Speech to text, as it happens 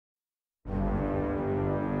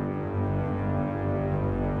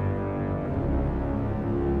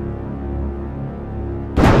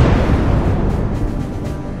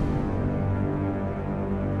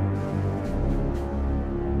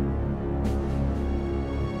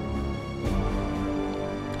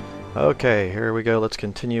Okay, here we go. Let's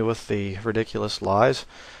continue with the ridiculous lies.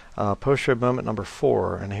 Post-trib moment number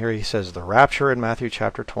 4, and here he says the rapture in Matthew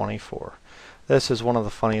chapter 24. This is one of the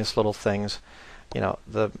funniest little things. You know,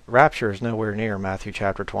 the rapture is nowhere near Matthew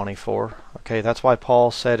chapter 24. Okay, that's why Paul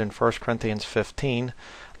said in 1 Corinthians 15,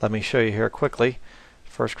 let me show you here quickly.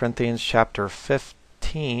 1 Corinthians chapter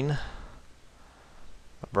 15,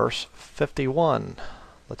 verse 51.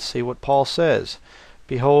 Let's see what Paul says.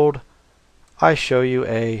 Behold, I show you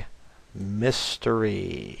a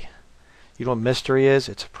mystery. You know what mystery is?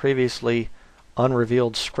 It's a previously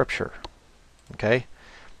unrevealed scripture. Okay?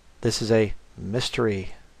 This is a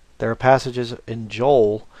mystery. There are passages in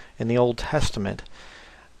Joel in the Old Testament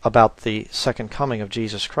about the second coming of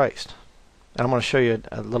Jesus Christ. And I'm going to show you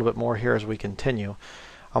a little bit more here as we continue.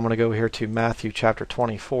 I'm going to go here to Matthew chapter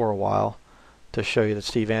 24 a while to show you that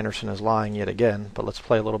Steve Anderson is lying yet again, but let's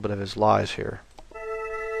play a little bit of his lies here.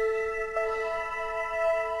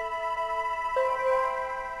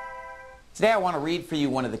 Today I want to read for you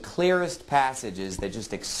one of the clearest passages that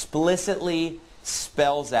just explicitly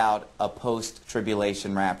spells out a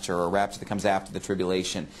post-tribulation rapture, or a rapture that comes after the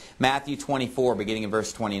tribulation. Matthew 24, beginning in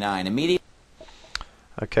verse 29. Immediately.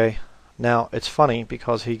 Okay, now it's funny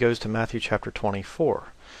because he goes to Matthew chapter 24.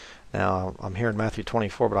 Now I'm here in Matthew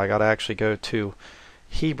 24, but I got to actually go to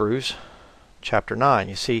Hebrews chapter 9.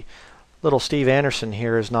 You see, little Steve Anderson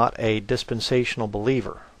here is not a dispensational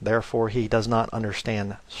believer. Therefore, he does not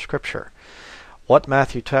understand Scripture. What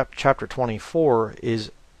Matthew chapter 24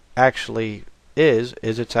 is actually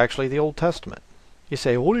it's actually the Old Testament. You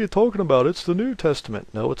say, what are you talking about? It's the New Testament.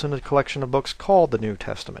 No, it's in a collection of books called the New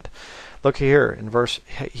Testament. Look here in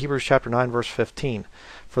Hebrews chapter 9, verse 15.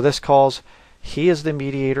 For this cause, he is the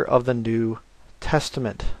mediator of the New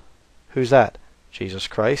Testament. Who's that? Jesus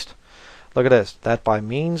Christ. Look at this. That by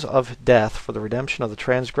means of death for the redemption of the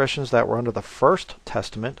transgressions that were under the first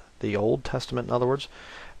testament, the Old Testament in other words,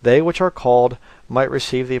 they which are called might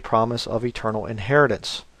receive the promise of eternal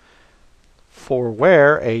inheritance. For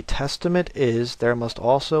where a testament is, there must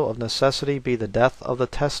also of necessity be the death of the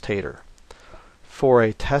testator. For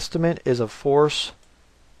a testament is of force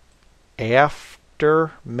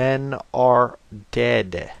after men are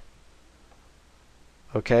dead.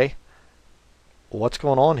 Okay? What's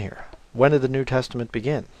going on here? When did the New Testament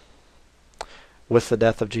begin? With the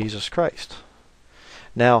death of Jesus Christ.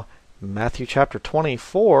 Now, Matthew chapter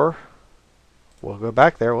 24, we'll go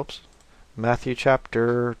back there, whoops. Matthew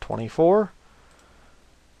chapter 24.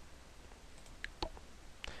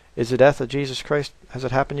 Is the death of Jesus Christ, has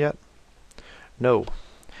it happened yet? No.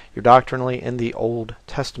 You're doctrinally in the Old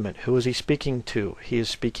Testament. Who is he speaking to? He is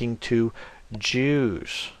speaking to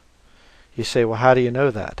Jews. You say, well, how do you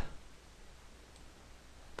know that?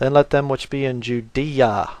 Then let them which be in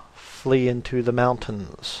Judea flee into the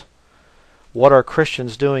mountains. What are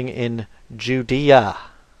Christians doing in Judea?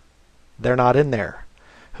 They're not in there.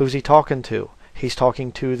 Who's he talking to? He's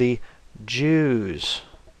talking to the Jews.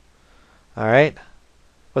 Alright?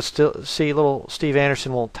 But still, see, little Steve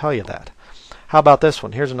Anderson won't tell you that. How about this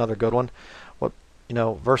one? Here's another good one.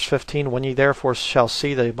 Verse 15, when ye therefore shall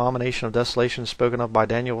see the abomination of desolation spoken of by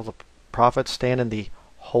Daniel the prophet stand in the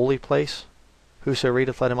holy place, whoso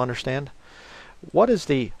readeth, let him understand. What is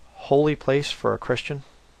the holy place for a Christian?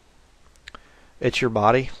 It's your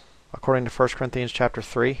body, according to 1 Corinthians chapter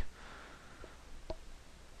 3.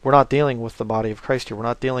 We're not dealing with the body of Christ here. We're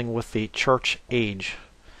not dealing with the church age.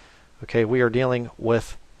 Okay, we are dealing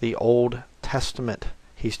with the Old Testament.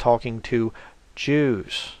 He's talking to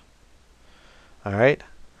Jews. Alright?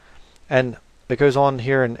 And it goes on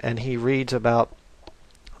here and he reads about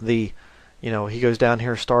he goes down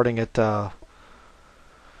here starting at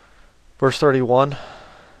verse 31,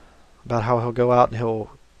 about how he'll go out and he'll,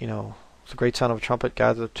 with the great sound of a trumpet,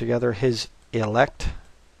 gather together his elect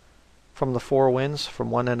from the four winds, from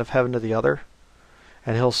one end of heaven to the other.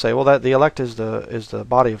 And he'll say, well, that the elect is the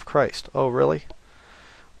body of Christ. Oh, really?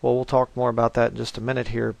 Well, we'll talk more about that in just a minute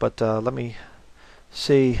here, but let me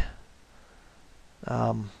see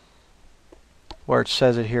where it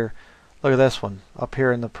says it here. Look at this one, up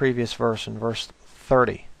here in the previous verse, in verse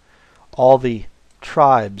 30. All the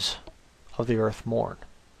tribes of the earth mourn.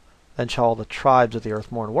 Then shall all the tribes of the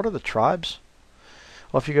earth mourn. What are the tribes?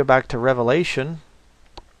 Well, if you go back to Revelation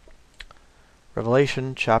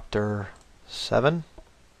chapter 7,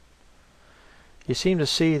 you seem to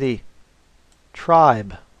see the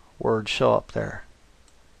tribe word show up there.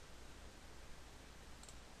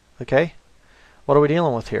 Okay? What are we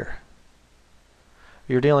dealing with here?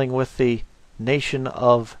 You're dealing with the nation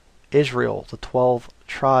of Israel, the 12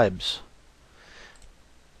 tribes.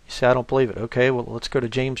 You say, I don't believe it. Okay, well, let's go to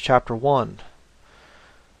James chapter 1.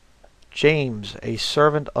 James, a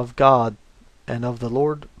servant of God and of the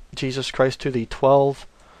Lord Jesus Christ, to the 12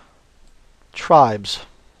 tribes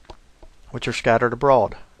which are scattered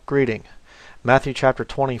abroad. Greeting. Matthew chapter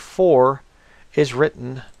 24 is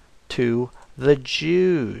written to the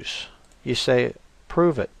Jews. You say,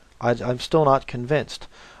 prove it. I'm still not convinced.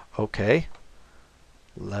 Okay,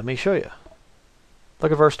 let me show you.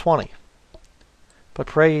 Look at verse 20. But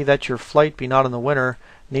pray ye that your flight be not in the winter,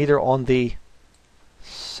 neither on the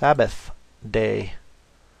Sabbath day.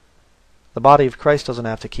 The body of Christ doesn't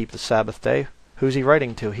have to keep the Sabbath day. Who's he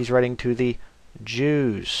writing to? He's writing to the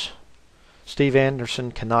Jews. Steve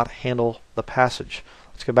Anderson cannot handle the passage.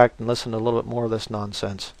 Let's go back and listen to a little bit more of this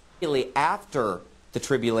nonsense. After the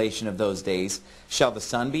tribulation of those days shall the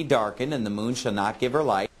sun be darkened, and the moon shall not give her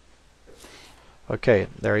light. Okay,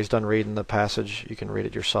 there he's done reading the passage. You can read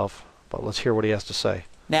it yourself, but let's hear what he has to say.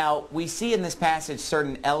 Now, we see in this passage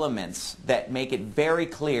certain elements that make it very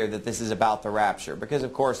clear that this is about the rapture. Because,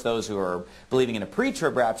 of course, those who are believing in a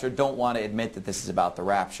pre-trib rapture don't want to admit that this is about the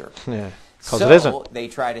rapture. Yeah, because so it isn't. They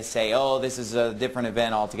try to say, oh, this is a different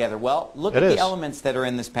event altogether. Well, look It at is. the elements that are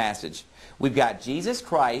in this passage. We've got Jesus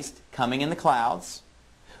Christ coming in the clouds.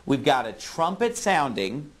 We've got a trumpet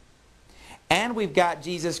sounding. And we've got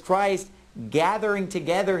Jesus Christ gathering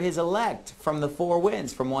together his elect from the four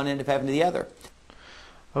winds, from one end of heaven to the other.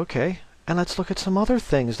 Okay, and let's look at some other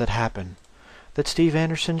things that happen that Steve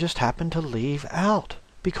Anderson just happened to leave out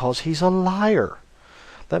because he's a liar.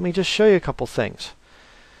 Let me just show you a couple things.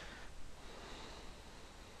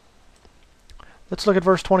 Let's look at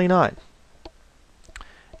verse 29.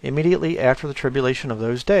 Immediately after the tribulation of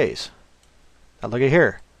those days. Now look at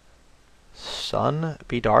here. Sun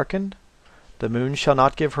be darkened, the moon shall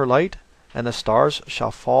not give her light, and the stars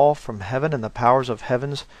shall fall from heaven, and the powers of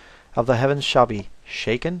the heavens shall be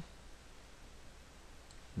shaken.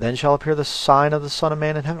 Then shall appear the sign of the Son of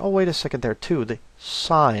Man in heaven. Oh, wait a second there, too. The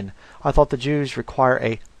sign. I thought the Jews require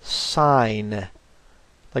a sign,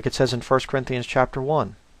 like it says in 1 Corinthians chapter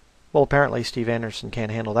 1. Well, apparently Steve Anderson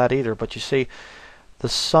can't handle that either, but you see, the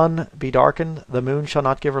sun be darkened, the moon shall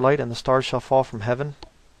not give her light, and the stars shall fall from heaven.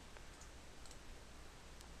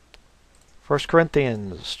 1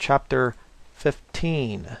 Corinthians chapter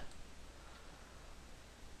 15.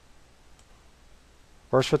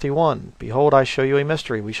 Verse 51, Behold, I show you a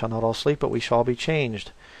mystery. We shall not all sleep, but we shall be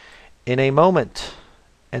changed. In a moment,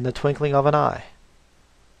 in the twinkling of an eye.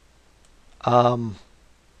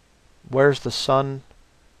 Where's the sun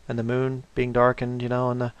and the moon being darkened,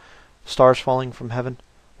 and the stars falling from heaven?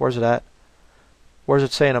 Where's it at? Where does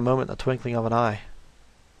it say in a moment, in the twinkling of an eye?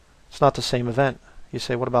 It's not the same event. You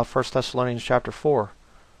say, what about 1 Thessalonians chapter 4?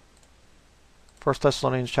 1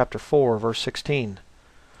 Thessalonians chapter 4, verse 16.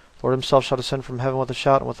 The Lord himself shall descend from heaven with a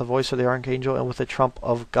shout, and with the voice of the archangel, and with the trump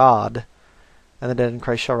of God, and the dead in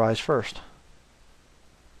Christ shall rise first.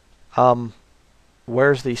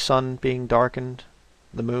 Where's the sun being darkened,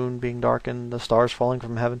 the moon being darkened, the stars falling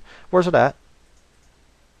from heaven? Where's it at?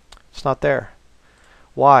 It's not there.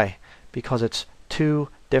 Why? Because it's two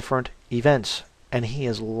different events, and he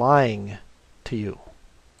is lying to you.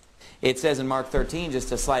 It says in Mark 13,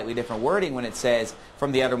 just a slightly different wording, when it says,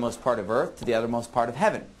 from the uttermost part of earth to the uttermost part of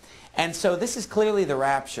heaven. And so this is clearly the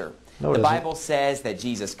rapture. No, the Bible says that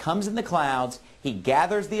Jesus comes in the clouds, he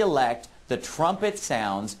gathers the elect, the trumpet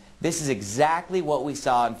sounds. This is exactly what we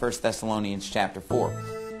saw in 1 Thessalonians chapter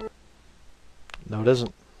 4. No, it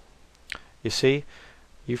isn't. You see,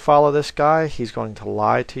 you follow this guy, he's going to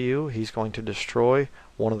lie to you. He's going to destroy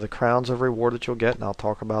one of the crowns of reward that you'll get, and I'll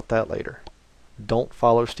talk about that later. Don't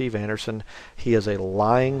follow Steve Anderson. He is a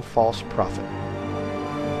lying false prophet.